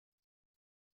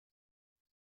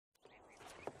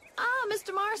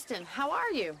Mr. Marston. How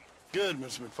are you? Good,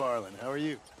 Miss McFarland. How are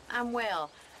you? I'm well.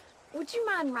 Would you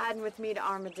mind riding with me to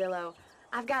Armadillo?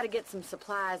 I've got to get some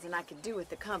supplies and I could do with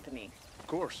the company. Of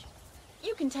course.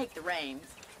 You can take the reins.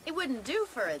 It wouldn't do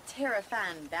for a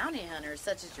terrifying bounty hunter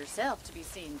such as yourself to be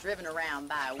seen driven around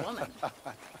by a woman.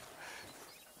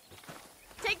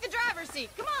 Take the driver's seat.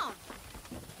 Come on.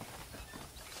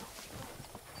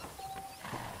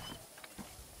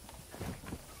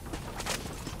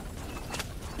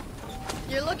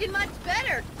 You're looking much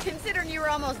better, considering you were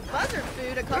almost buzzard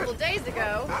food a couple days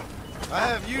ago. I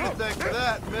have you to thank for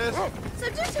that, miss. So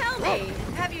do tell me,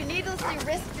 have you needlessly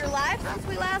risked your life since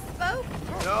we last spoke?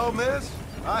 No, miss,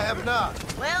 I have not.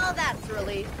 Well, that's a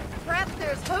relief. Perhaps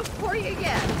there's hope for you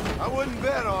yet. I wouldn't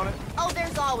bet on it. Oh,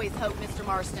 there's always hope, Mr.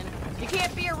 Marston. You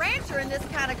can't be a rancher in this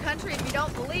kind of country if you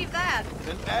don't believe that.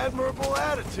 An admirable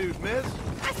attitude, miss.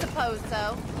 I suppose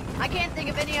so. I can't think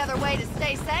of any other way to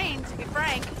stay sane, to be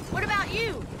frank. What about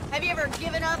you? Have you ever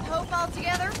given up hope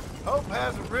altogether? Hope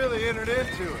hasn't really entered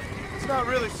into it. It's not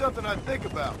really something I think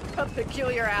about. A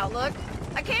peculiar outlook.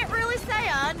 I can't really say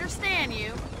I understand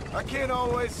you. I can't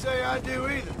always say I do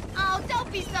either. Oh,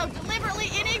 don't be so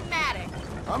deliberately enigmatic.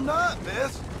 I'm not,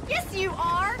 miss. Yes, you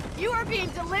are. You are being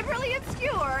deliberately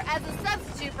obscure as a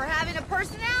substitute for having a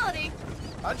personality.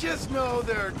 I just know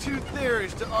there are two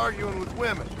theories to arguing with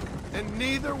women, and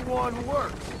neither one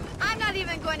works. I'm not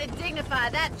even going to dignify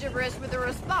that gibberish with a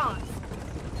response.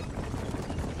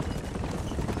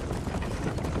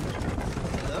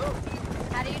 Hello?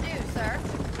 How do you do, sir?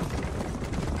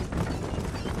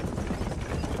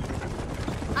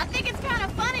 I think it's kind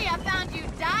of funny I found you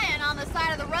dying on the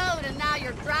side of the road and now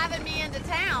you're driving me into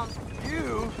town.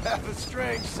 You have a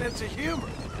strange sense of humor.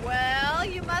 Well,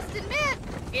 you must admit,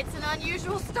 it's an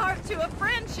unusual start to a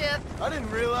friendship. I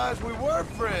didn't realize we were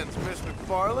friends, Miss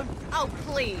McFarland. Oh,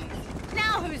 please.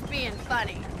 Now who's being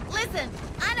funny? Listen,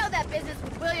 I know that business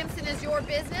with Williamson is your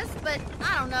business, but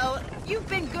I don't know. You've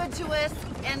been good to us,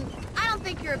 and I don't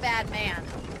think you're a bad man.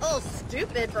 A little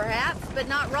stupid, perhaps, but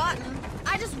not rotten.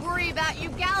 I just worry about you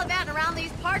gallivanting around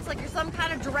these parts like you're some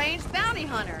kind of deranged bounty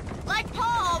hunter. Like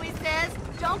Paul always says,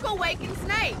 don't go waking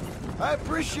snakes. I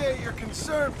appreciate your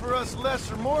concern for us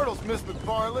lesser mortals, Miss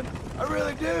McFarland. I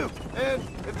really do. And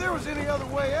if there was any other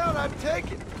way out, I'd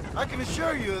take it. I can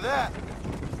assure you of that.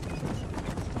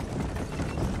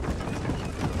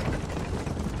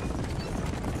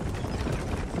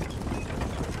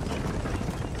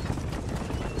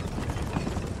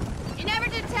 You never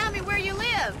did tell me where you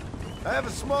live. I have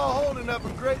a small holding up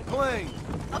in Great Plains.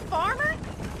 A farmer?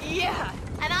 Yeah,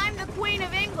 and I'm the Queen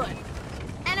of England.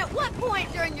 And at what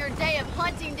point during your day of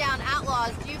hunting down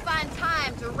outlaws do you find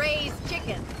time to raise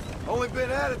chickens? Only been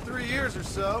at it 3 years or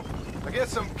so. I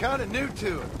guess I'm kind of new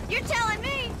to it. You're telling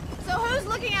me? So who's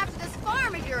looking after this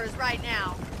farm of yours right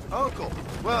now? Uncle.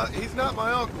 Well, he's not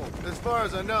my uncle, as far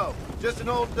as I know. Just an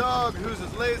old dog who's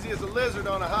as lazy as a lizard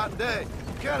on a hot day.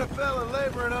 Kind of fella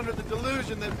laboring under the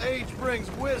delusion that age brings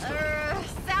wisdom.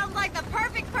 Sounds like the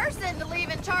perfect person to leave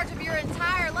in charge of your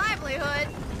entire livelihood.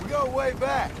 We go way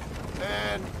back,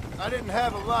 and I didn't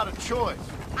have a lot of choice.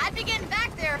 I'd be getting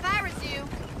back there if I was you.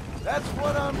 That's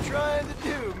what I'm trying to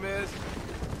do, miss.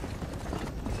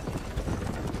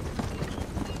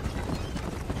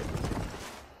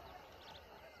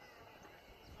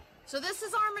 So this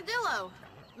is Armadillo.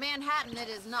 Manhattan it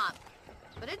is not,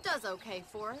 but it does okay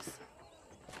for us.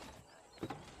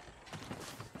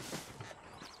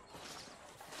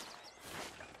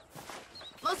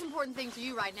 Most important thing for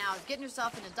you right now is getting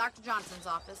yourself into Dr. Johnson's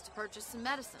office to purchase some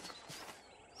medicine.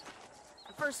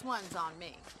 The first one's on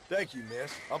me. Thank you,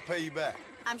 miss. I'll pay you back.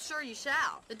 I'm sure you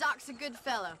shall. The doc's a good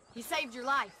fellow. He saved your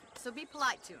life, so be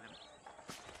polite to him.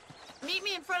 Meet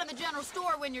me in front of the general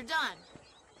store when you're done.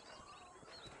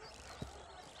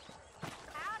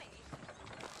 Howdy.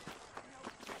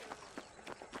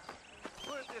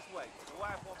 Put it this way, the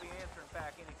wife won't be answering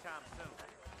back anytime soon.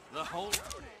 The whole...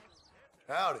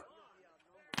 Howdy.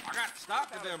 I got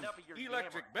stock of them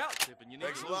electric belt tipping. You need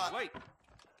Thanks to a lose lot. weight.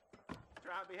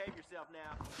 Try and behave yourself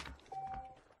now.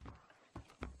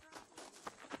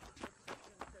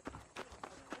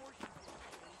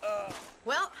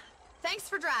 Well, thanks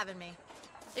for driving me.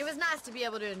 It was nice to be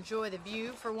able to enjoy the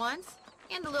view for once,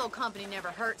 and a little company never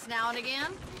hurts now and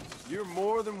again. You're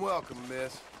more than welcome,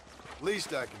 miss.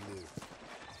 Least I can do.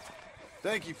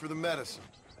 Thank you for the medicine.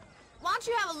 Why don't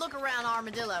you have a look around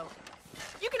Armadillo?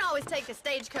 You can always take a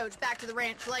stagecoach back to the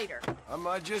ranch later. I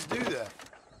might just do that.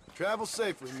 Travel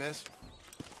safely, miss.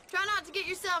 Try not to get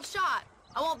yourself shot.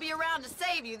 I won't be around to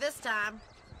save you this time.